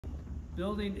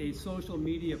Building a Social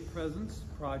Media Presence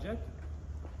project.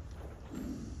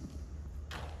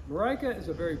 Marika is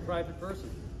a very private person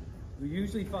who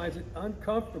usually finds it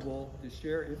uncomfortable to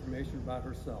share information about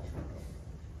herself.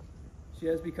 She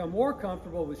has become more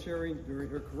comfortable with sharing during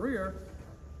her career,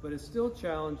 but is still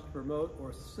challenged to promote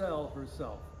or sell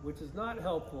herself, which is not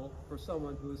helpful for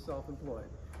someone who is self-employed.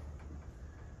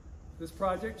 This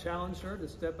project challenged her to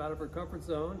step out of her comfort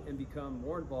zone and become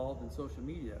more involved in social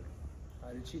media. How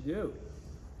did she do?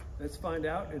 Let's find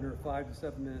out in her 5 to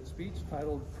 7 minute speech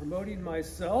titled Promoting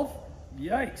Myself.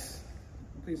 Yikes!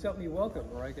 Please help me welcome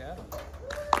Marika Adams.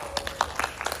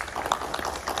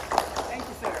 Thank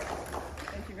you, sir.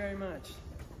 Thank you very much.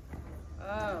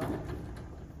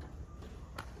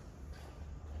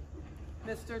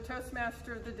 Mr.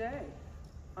 Toastmaster of the Day,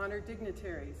 honored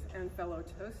dignitaries and fellow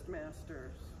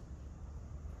Toastmasters.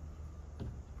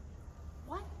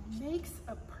 What makes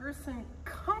a person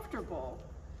comfortable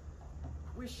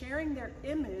with sharing their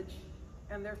image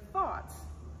and their thoughts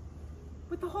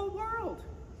with the whole world?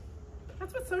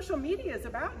 That's what social media is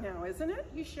about now, isn't it?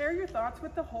 You share your thoughts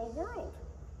with the whole world.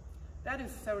 That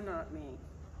is so not me.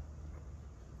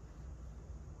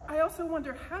 I also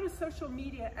wonder, how does social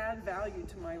media add value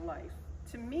to my life?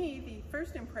 To me, the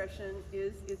first impression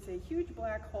is it's a huge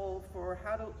black hole for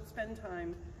how to spend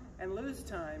time and lose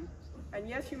time. And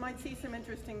yes, you might see some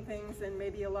interesting things and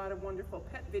maybe a lot of wonderful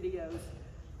pet videos,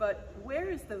 but where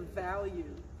is the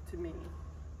value to me?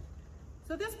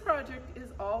 So this project is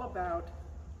all about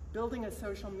building a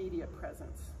social media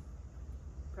presence.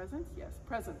 Presence? Yes,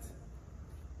 presence.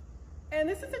 And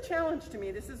this is a challenge to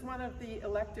me. This is one of the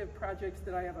elective projects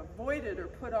that I have avoided or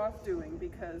put off doing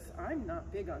because I'm not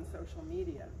big on social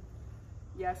media.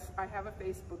 Yes, I have a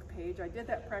Facebook page. I did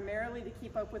that primarily to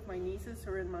keep up with my nieces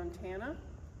who are in Montana.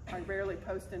 I rarely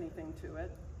post anything to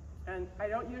it. And I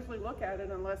don't usually look at it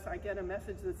unless I get a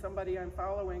message that somebody I'm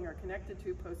following or connected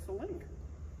to posts a link.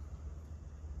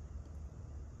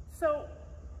 So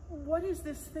what is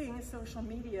this thing, social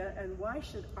media, and why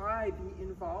should I be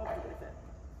involved with it?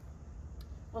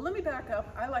 Well, let me back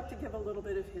up. I like to give a little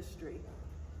bit of history.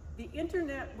 The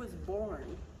internet was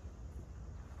born,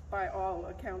 by all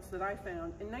accounts that I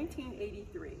found, in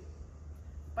 1983.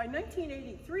 By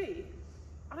 1983,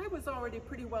 I was already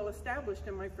pretty well established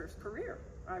in my first career.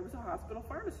 I was a hospital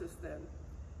pharmacist then.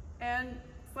 And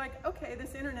it's like, okay,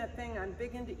 this internet thing, I'm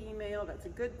big into email, that's a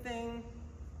good thing,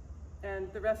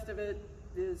 and the rest of it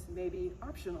is maybe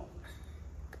optional.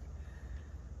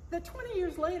 Then 20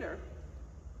 years later,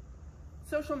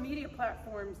 social media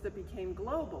platforms that became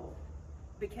global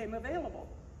became available.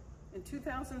 In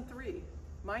 2003,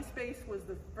 MySpace was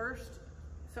the first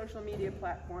social media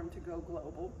platform to go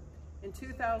global. In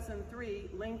 2003,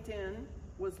 LinkedIn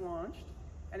was launched.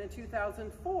 And in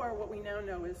 2004, what we now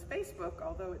know as Facebook,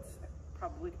 although it's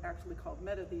probably actually called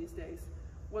Meta these days,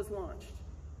 was launched.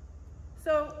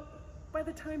 So by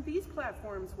the time these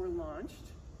platforms were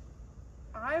launched,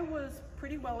 I was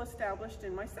pretty well established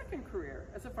in my second career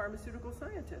as a pharmaceutical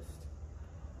scientist.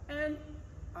 And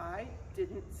I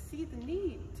didn't see the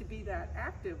need to be that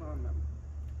active on them.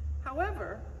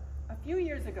 However, a few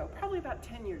years ago, probably about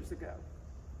 10 years ago,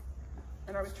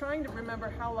 and I was trying to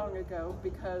remember how long ago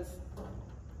because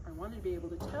I wanted to be able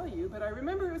to tell you, but I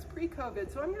remember it was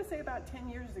pre-COVID, so I'm going to say about 10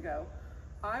 years ago,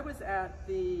 I was at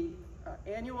the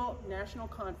annual national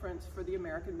conference for the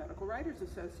American Medical Writers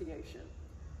Association.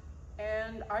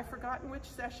 And I've forgotten which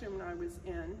session I was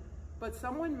in, but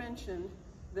someone mentioned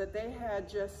that they had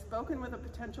just spoken with a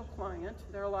potential client.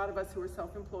 There are a lot of us who are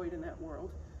self-employed in that world.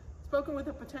 Spoken with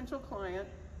a potential client,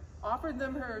 offered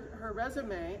them her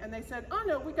resume, and they said, oh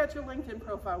no, we got your LinkedIn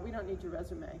profile, we don't need your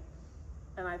resume.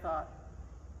 And I thought,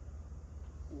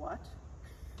 what?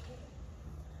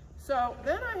 So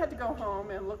then I had to go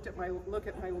home and look at my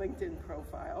LinkedIn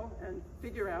profile and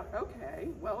figure out, okay,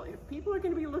 well, if people are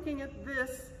going to be looking at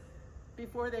this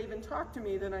before they even talk to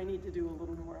me, then I need to do a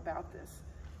little more about this.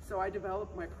 So I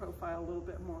developed my profile a little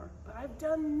bit more, but I've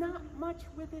done not much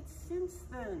with it since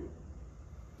then.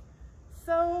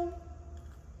 So,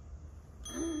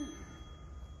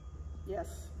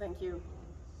 yes, thank you.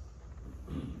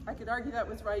 I could argue that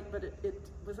was right, but it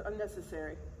was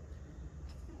unnecessary.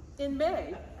 In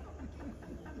May,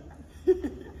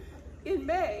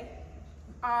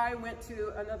 I went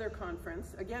to another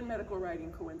conference, again medical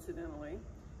writing coincidentally,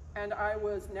 and I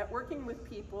was networking with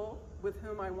people with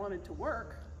whom I wanted to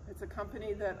work. It's a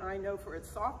company that I know for its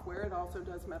software. It also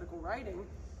does medical writing,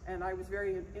 and I was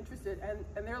very interested.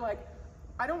 And they're like,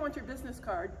 I don't want your business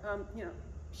card. You know,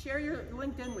 share your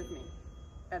LinkedIn with me.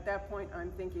 At that point,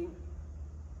 I'm thinking,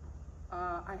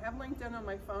 I have LinkedIn on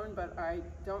my phone, but I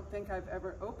don't think I've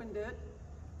ever opened it.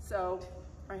 So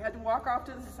I had to walk off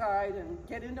to the side and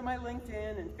get into my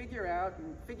LinkedIn and figure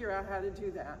out how to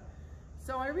do that.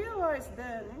 So I realized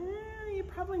then, you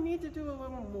probably need to do a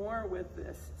little more with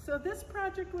this. So this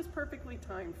project was perfectly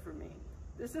timed for me.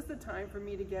 This is the time for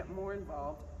me to get more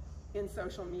involved in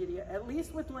social media, at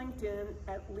least with LinkedIn,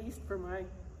 at least for my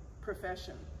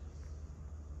profession.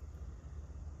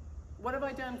 What have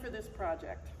I done for this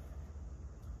project?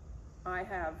 I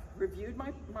have reviewed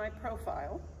my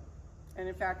profile, and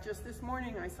in fact, just this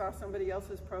morning I saw somebody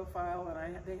else's profile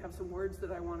and they have some words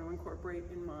that I want to incorporate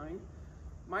in mine.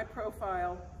 My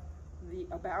profile, the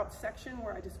About section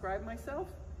where I describe myself,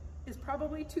 is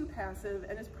probably too passive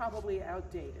and is probably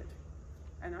outdated.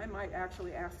 And I might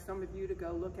actually ask some of you to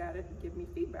go look at it and give me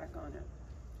feedback on it.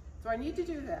 So I need to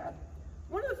do that.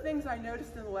 One of the things I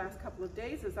noticed in the last couple of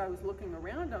days as I was looking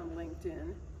around on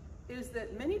LinkedIn is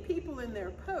that many people in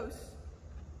their posts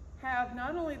have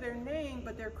not only their name,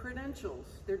 but their credentials,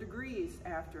 their degrees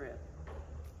after it.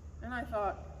 And I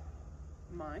thought,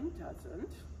 mine doesn't.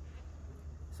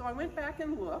 So I went back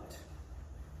and looked,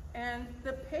 and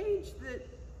the page that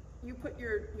you put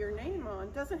your name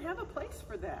on doesn't have a place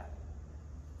for that.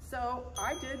 So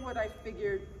I did what I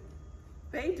figured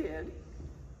they did,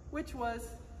 which was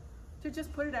to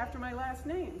just put it after my last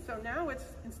name. So now it's,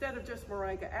 instead of just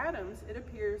Marika Adams, it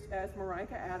appears as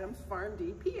Marika Adams,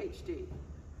 PharmD, PhD.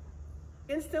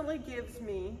 Instantly gives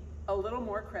me a little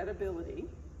more credibility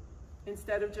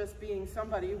instead of just being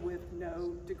somebody with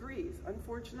no degrees.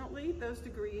 Unfortunately, those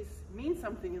degrees mean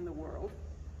something in the world.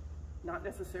 Not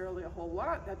necessarily a whole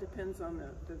lot, that depends on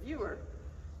the viewer.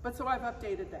 But so I've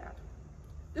updated that.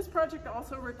 This project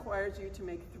also requires you to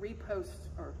make 3 posts,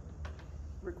 or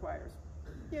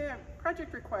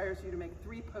project requires you to make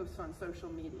 3 posts on social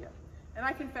media. And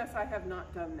I confess I have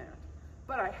not done that.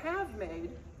 But I have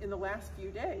made, in the last few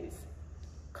days,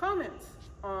 comments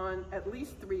on at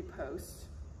least 3 posts,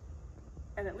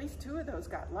 and at least 2 of those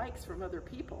got likes from other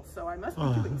people, so I must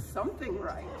be doing something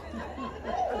right.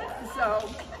 So,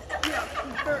 yeah,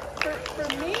 for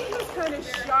me, who's kind of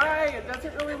shy and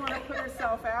doesn't really want to put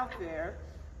herself out there,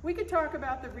 we could talk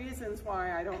about the reasons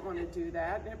why I don't want to do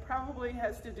that. And it probably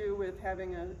has to do with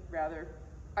having a rather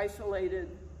isolated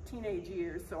teenage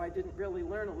years, so I didn't really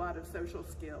learn a lot of social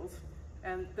skills.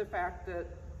 And the fact that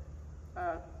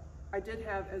I did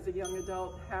have, as a young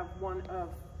adult, have one of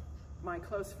my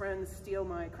close friends steal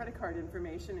my credit card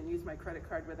information and use my credit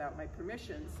card without my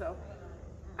permission. So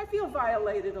I feel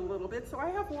violated a little bit, so I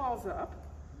have walls up.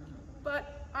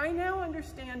 But I now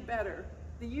understand better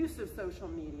the use of social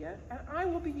media, and I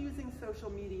will be using social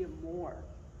media more.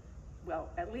 Well,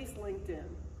 at least LinkedIn.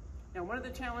 Now, one of the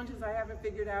challenges I haven't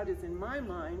figured out is, in my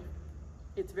mind,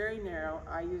 it's very narrow.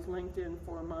 I use LinkedIn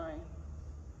for my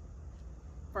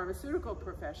pharmaceutical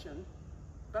profession,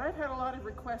 but I've had a lot of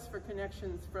requests for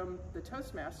connections from the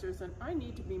Toastmasters, and I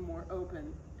need to be more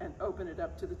open and open it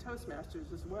up to the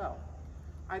Toastmasters as well.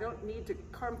 I don't need to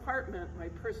compartment my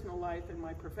personal life and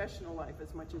my professional life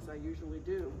as much as I usually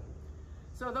do.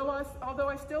 So although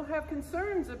I still have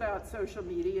concerns about social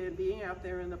media and being out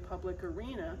there in the public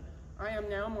arena, I am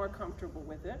now more comfortable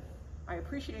with it. I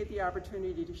appreciate the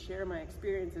opportunity to share my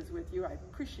experiences with you. I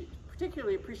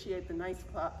particularly appreciate the nice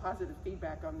positive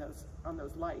feedback on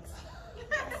those likes.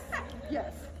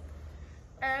 Yes.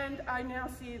 And I now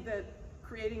see that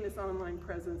creating this online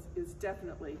presence is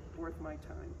definitely worth my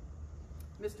time.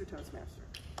 Mr. Toastmaster.